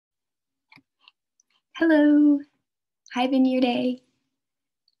Hello. Hi, Vineyard Day.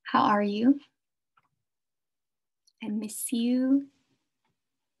 How are you? I miss you.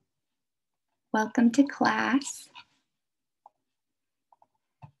 Welcome to class.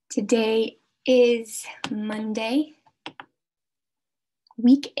 Today is Monday,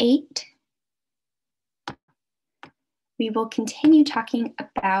 week 8. We will continue talking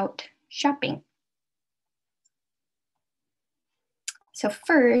about shopping. So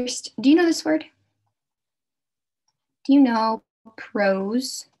first, do you know this word? Do you know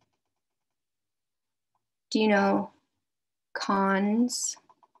pros? Do you know cons?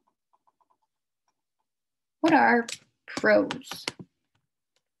 What are pros?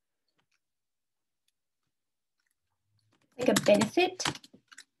 Like a benefit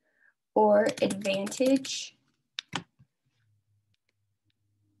or advantage.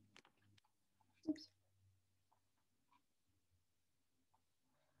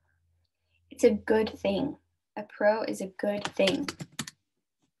 It's a good thing. A pro is a good thing.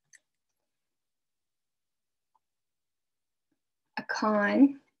 A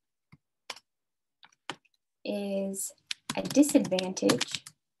con is a disadvantage.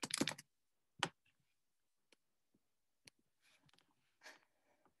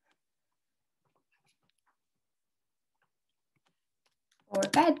 Or a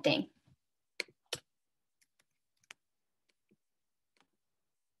bad thing.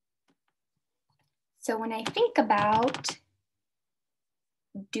 So when I think about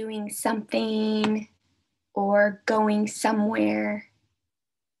doing something or going somewhere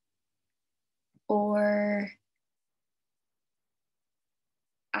or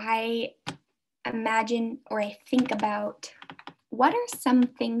I imagine or I think about what are some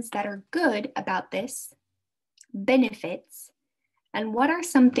things that are good about this, benefits, and what are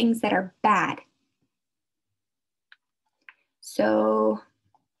some things that are bad? So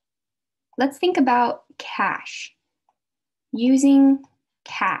let's think about cash, using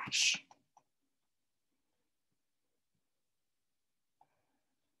cash.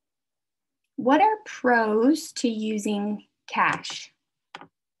 What are pros to using cash?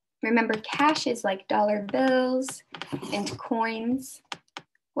 Remember, cash is like dollar bills and coins.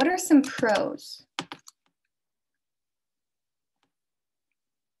 What are some pros?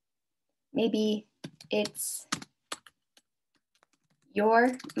 Maybe it's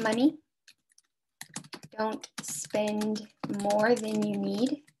your money. Don't spend more than you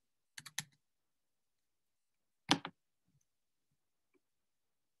need.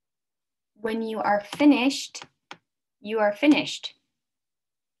 When you are finished, you are finished.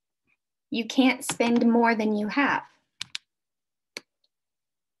 You can't spend more than you have.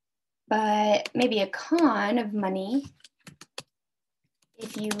 But maybe a con of money,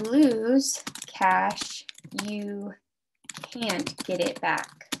 if you lose cash, you can't get it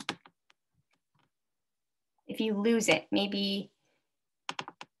back. If you lose it, maybe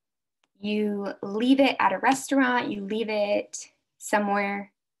you leave it at a restaurant, you leave it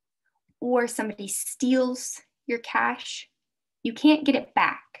somewhere, or somebody steals your cash, you can't get it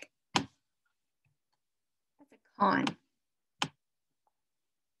back. That's a con.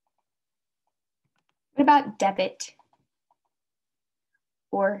 What about debit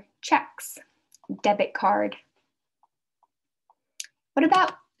or checks, debit card? What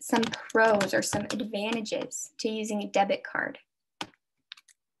about some pros or some advantages to using a debit card?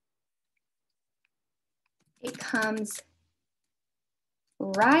 It comes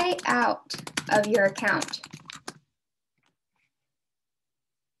right out of your account.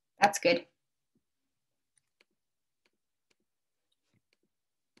 That's good.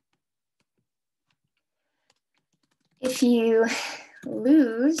 If you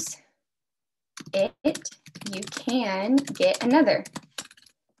lose it, you can get another.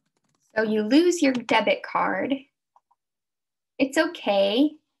 So you lose your debit card. It's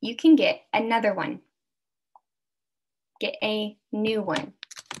okay. You can get another one. Get a new one.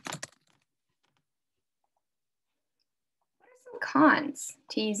 What are some cons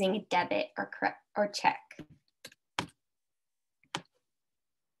to using a debit or check?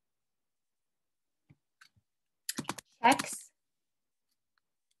 Checks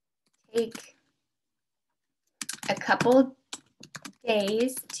take a couple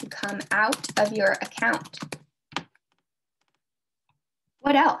days to come out of your account.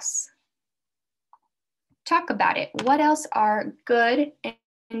 What else? Talk about it. What else are good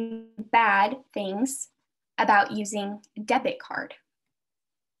and bad things about using a debit card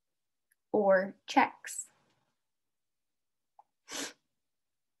or checks?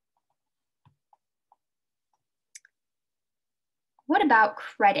 What about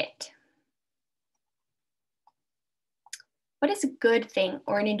credit? What is a good thing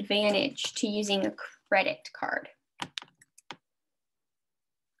or an advantage to using a credit card.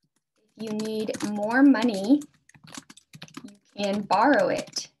 If you need more money, you can borrow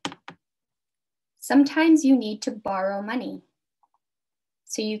it. Sometimes you need to borrow money,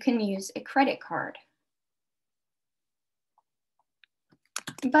 so you can use a credit card.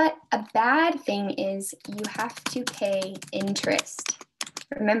 But a bad thing is you have to pay interest.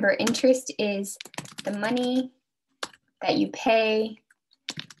 Remember, interest is the money that you pay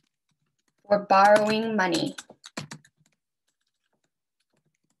for borrowing money.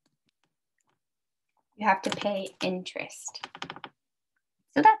 You have to pay interest.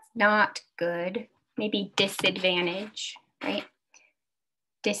 So that's not good. Maybe disadvantage, right?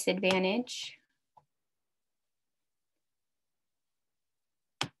 Disadvantage.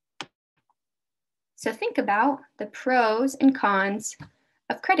 So think about the pros and cons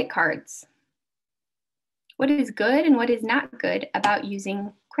of credit cards. What is good and what is not good about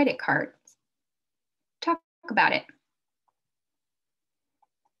using credit cards? Talk about it.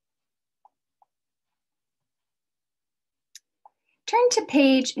 Turn to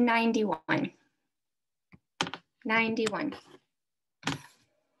page 91. 91.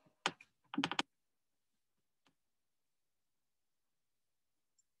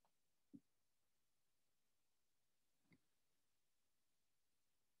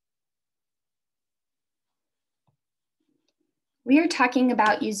 We are talking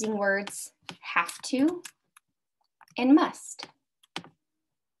about using words have to and must.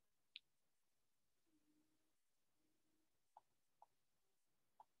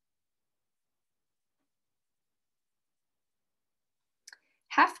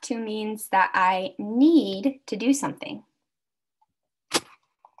 Have to means that I need to do something.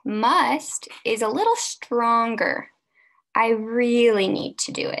 Must is a little stronger. I really need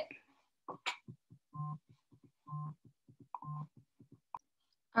to do it.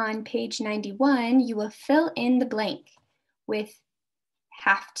 On page 91, you will fill in the blank with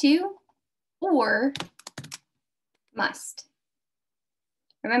have to or must.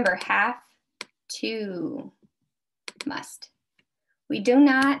 Remember, have to, must. We do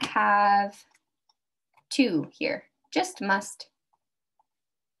not have to here, just must.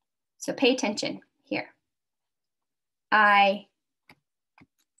 So pay attention here. I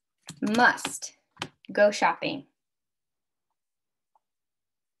must go shopping.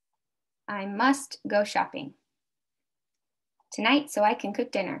 I must go shopping tonight so I can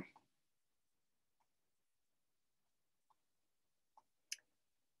cook dinner.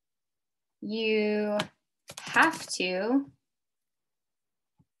 You have to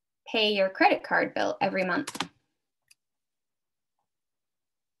pay your credit card bill every month.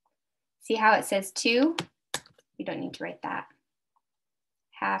 See how it says to? You don't need to write that.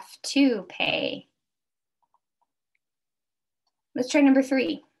 Have to pay. Let's try number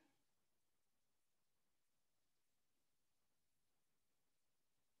 3.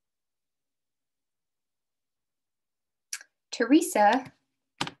 Teresa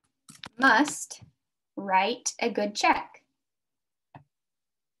must write a good check.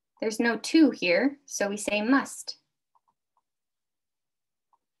 There's no to here, so we say must.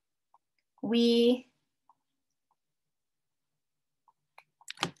 We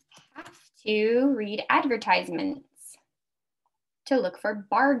have to read advertisements to look for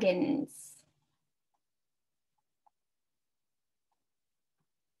bargains.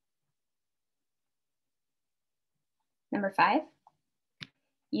 Number 5,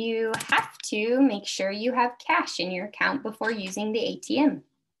 you have to make sure you have cash in your account before using the ATM.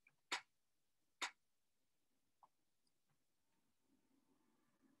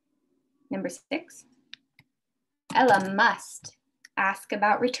 Number 6, Ella must ask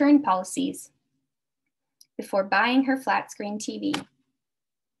about return policies before buying her flat screen TV.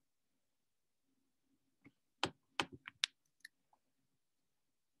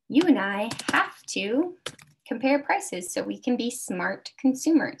 You and I have to compare prices so we can be smart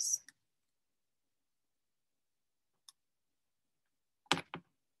consumers.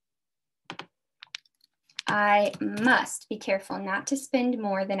 I must be careful not to spend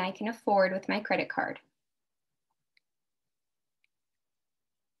more than I can afford with my credit card.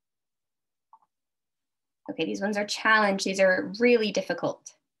 Okay, these ones are challenged. These are really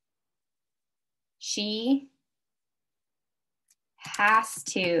difficult. She has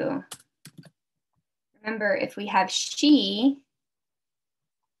to. Remember, if we have she,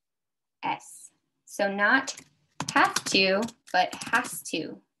 S. So not have to, but has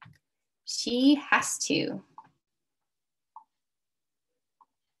to. She has to.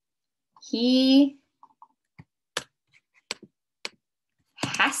 He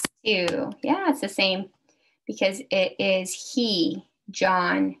has to. Yeah, it's the same because it is he,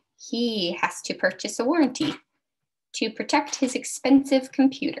 John. He has to purchase a warranty to protect his expensive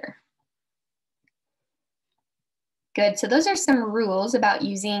computer. Good, so those are some rules about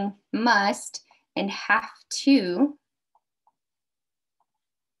using must and have to.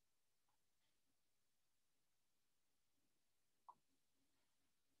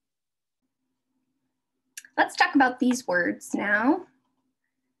 Let's talk about these words now.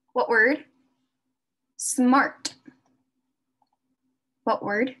 What word? Smart. What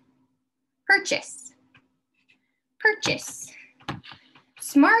word? Purchase. Purchase.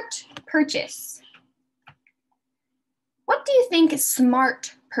 Smart purchase. What do you think a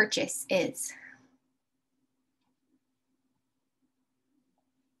smart purchase is?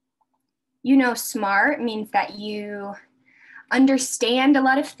 You know, smart means that you understand a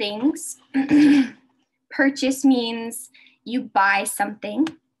lot of things. Purchase means you buy something.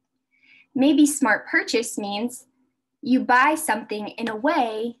 Maybe smart purchase means you buy something in a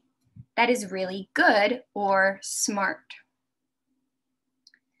way that is really good or smart.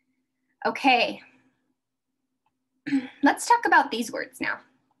 Okay, let's talk about these words now.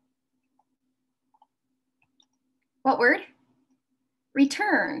 What word?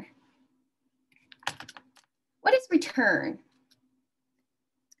 Return. What is return?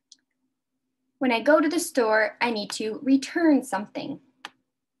 When I go to the store, I need to return something.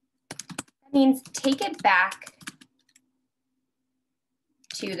 That means take it back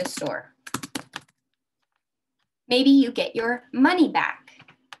to the store. Maybe you get your money back.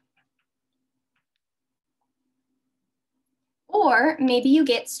 Or maybe you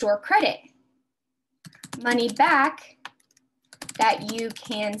get store credit. Money back that you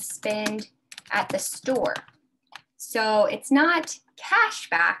can spend at the store. So it's not cash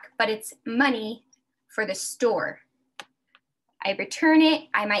back, but it's money for the store. I return it,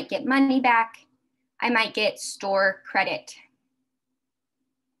 I might get money back, I might get store credit.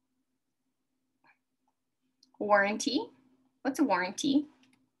 Warranty. What's a warranty?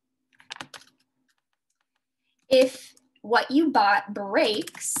 If what you bought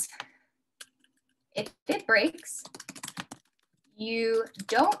breaks, if it breaks, you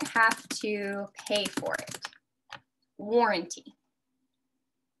don't have to pay for it. Warranty.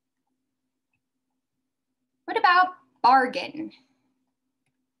 What about bargain?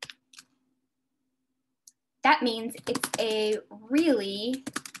 That means it's a really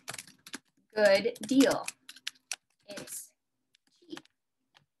good deal. It's cheap.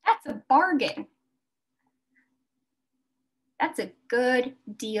 That's a bargain. That's a good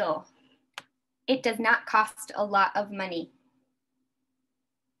deal. It does not cost a lot of money.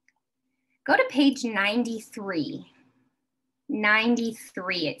 Go to page 93.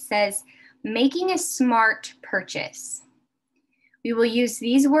 93, it says, making a smart purchase. We will use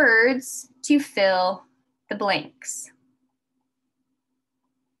these words to fill the blanks.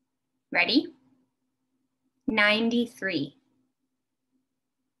 Ready? 93.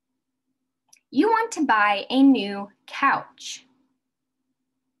 You want to buy a new couch.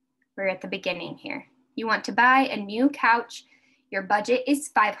 We're at the beginning here. You want to buy a new couch. Your budget is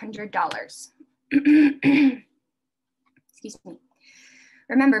 $500. Excuse me.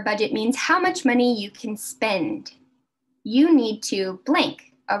 Remember, budget means how much money you can spend. You need to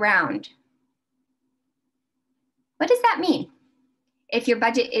blank around. What does that mean? If your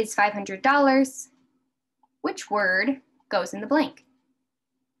budget is $500, which word goes in the blank?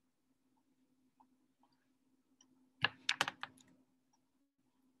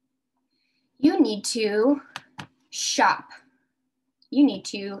 You need to shop. You need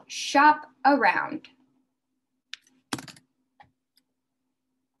to shop around.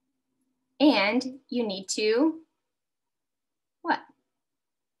 And you need to, what?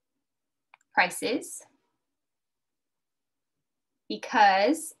 Prices.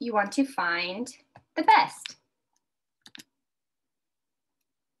 Because you want to find the best.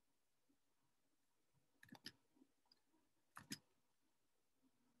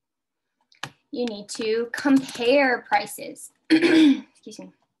 You need to compare prices. Excuse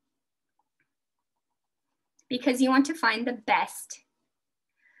me. Because you want to find the best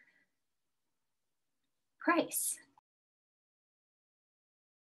price.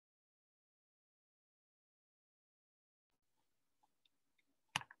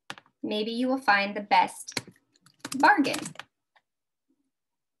 Maybe you will find the best bargain.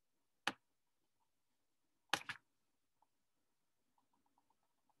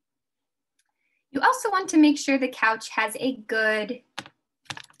 You also want to make sure the couch has a good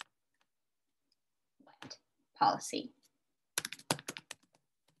policy.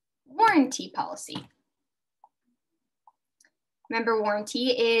 Warranty policy. Remember,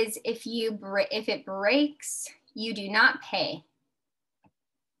 warranty is if it breaks, you do not pay.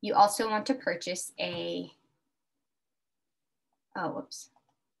 You also want to purchase a, oh, whoops.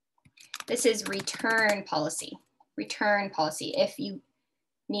 This is return policy. Return policy. If you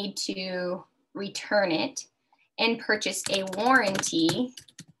need to return it, and purchase a warranty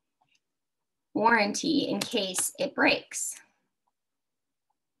in case it breaks.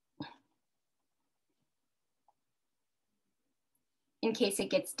 In case it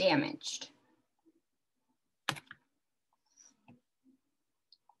gets damaged.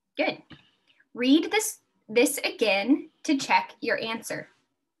 Good. Read this again to check your answer.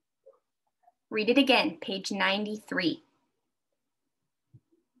 Read it again, page 93.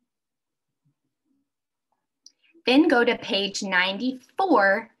 Then go to page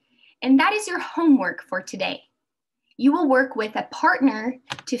 94, and that is your homework for today. You will work with a partner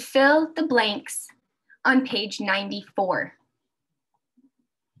to fill the blanks on page 94.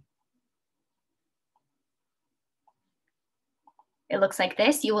 It looks like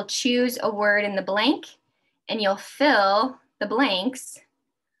this. You will choose a word in the blank, and you'll fill the blanks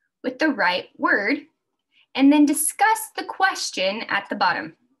with the right word, and then discuss the question at the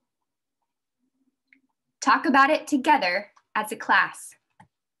bottom. Talk about it together as a class.